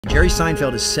Jerry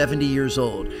Seinfeld is 70 years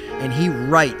old, and he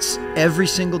writes every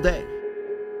single day.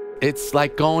 It's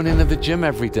like going into the gym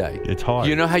every day. It's hard.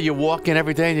 You know how you walk in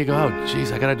every day and you go, oh,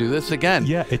 geez, I got to do this again.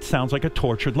 Yeah, it sounds like a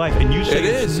tortured life. And you say it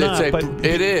is.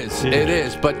 It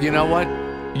is. But you know what?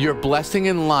 Your blessing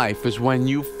in life is when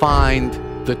you find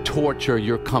the torture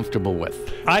you're comfortable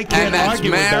with. I can't argue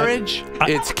with that. And that's marriage,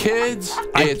 it's kids,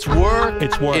 it's work,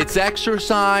 it's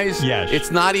exercise,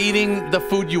 it's not eating the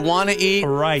food you want to eat.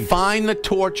 Right. Find the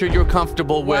torture you're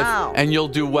comfortable with, and you'll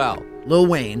do well. Lil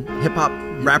Wayne, hip-hop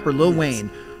rapper Lil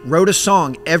Wayne, wrote a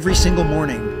song every single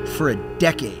morning for a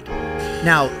decade.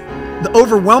 Now, the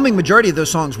overwhelming majority of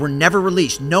those songs were never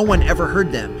released. No one ever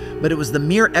heard them. But it was the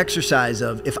mere exercise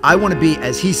of, if I want to be,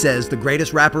 as he says, the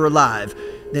greatest rapper alive,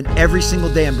 then every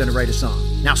single day I'm going to write a song.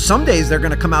 Now, some days they're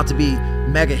going to come out to be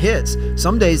mega hits.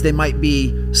 Some days they might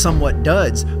be somewhat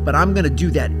duds, but I'm going to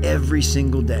do that every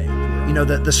single day. You know,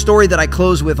 the story that I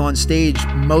close with on stage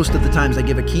most of the times I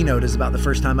give a keynote is about the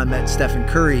first time I met Stephen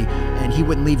Curry, and he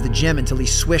wouldn't leave the gym until he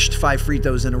swished 5 free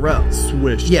throws in a row.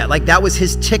 Swished. Yeah, like that was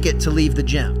his ticket to leave the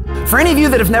gym. For any of you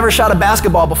that have never shot a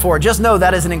basketball before, just know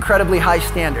that is an incredibly high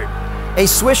standard. A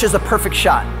swish is a perfect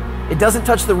shot. It doesn't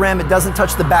touch the rim, it doesn't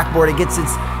touch the backboard, it gets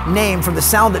its name from the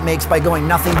sound it makes by going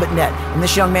nothing but net. And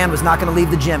this young man was not going to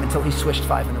leave the gym until he swished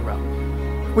 5 in a row.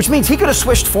 Which means he could have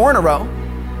swished 4 in a row,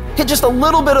 hit just a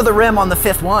little bit of the rim on the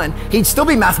 5th one, he'd still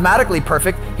be mathematically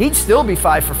perfect, he'd still be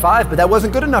 5 for 5, but that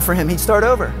wasn't good enough for him, he'd start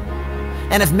over.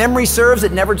 And if memory serves,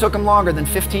 it never took him longer than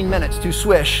 15 minutes to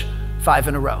swish 5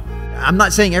 in a row. I'm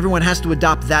not saying everyone has to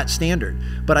adopt that standard,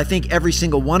 but I think every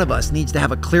single one of us needs to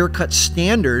have a clear-cut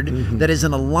standard that is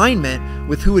in alignment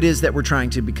with who it is that we're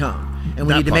trying to become. And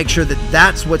we need to make sure that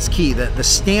that's what's key, that the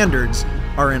standards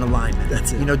are in alignment.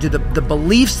 That's it. You know, do the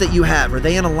beliefs that you have, are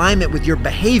they in alignment with your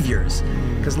behaviors?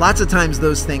 Because lots of times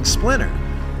those things splinter.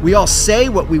 We all say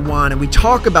what we want and we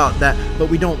talk about that, but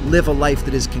we don't live a life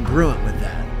that is congruent with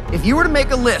that. If you were to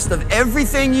make a list of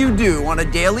everything you do on a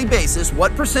daily basis,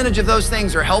 what percentage of those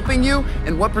things are helping you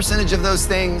and what percentage of those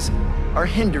things are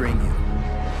hindering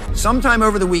you? Sometime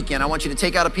over the weekend, I want you to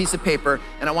take out a piece of paper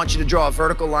and I want you to draw a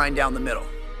vertical line down the middle.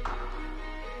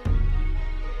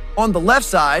 On the left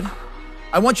side,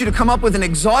 I want you to come up with an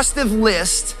exhaustive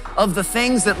list of the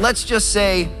things that, let's just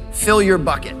say, fill your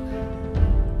bucket.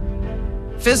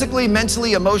 Physically,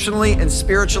 mentally, emotionally, and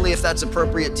spiritually, if that's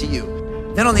appropriate to you.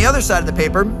 Then on the other side of the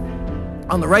paper,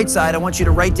 on the right side, I want you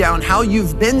to write down how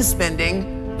you've been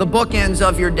spending the bookends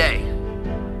of your day,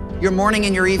 your morning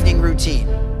and your evening routine.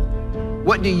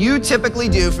 What do you typically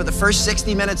do for the first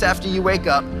 60 minutes after you wake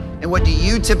up, and what do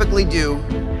you typically do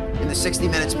in the 60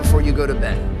 minutes before you go to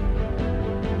bed?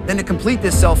 Then to complete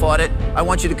this self-audit, I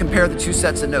want you to compare the 2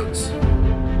 sets of notes.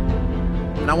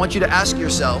 And I want you to ask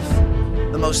yourself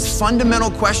the most fundamental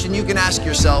question you can ask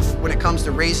yourself when it comes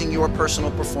to raising your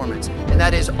personal performance. And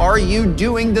that is, are you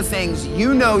doing the things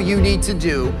you know you need to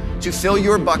do to fill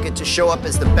your bucket to show up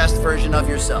as the best version of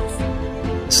yourself?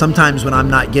 Sometimes when I'm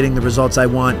not getting the results I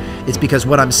want, it's because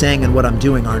what I'm saying and what I'm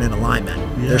doing aren't in alignment.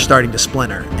 They're starting to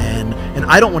splinter. And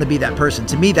I don't want to be that person.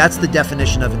 To me, that's the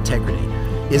definition of integrity.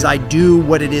 Is I do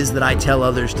what it is that I tell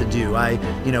others to do.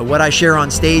 What I share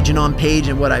on stage and on page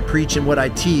and what I preach and what I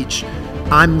teach,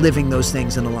 I'm living those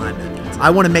things in alignment. I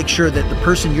want to make sure that the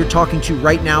person you're talking to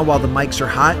right now while the mics are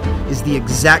hot is the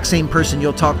exact same person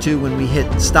you'll talk to when we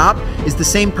hit stop, is the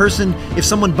same person if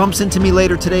someone bumps into me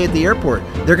later today at the airport,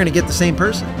 they're going to get the same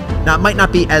person. Now, it might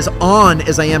not be as on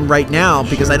as I am right now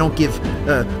because I don't give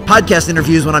podcast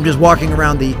interviews when I'm just walking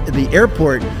around the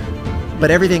airport, but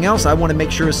everything else I want to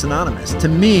make sure is synonymous. To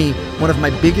me, one of my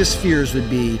biggest fears would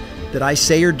be that I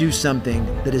say or do something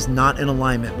that is not in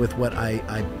alignment with what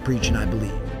I preach and I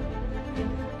believe.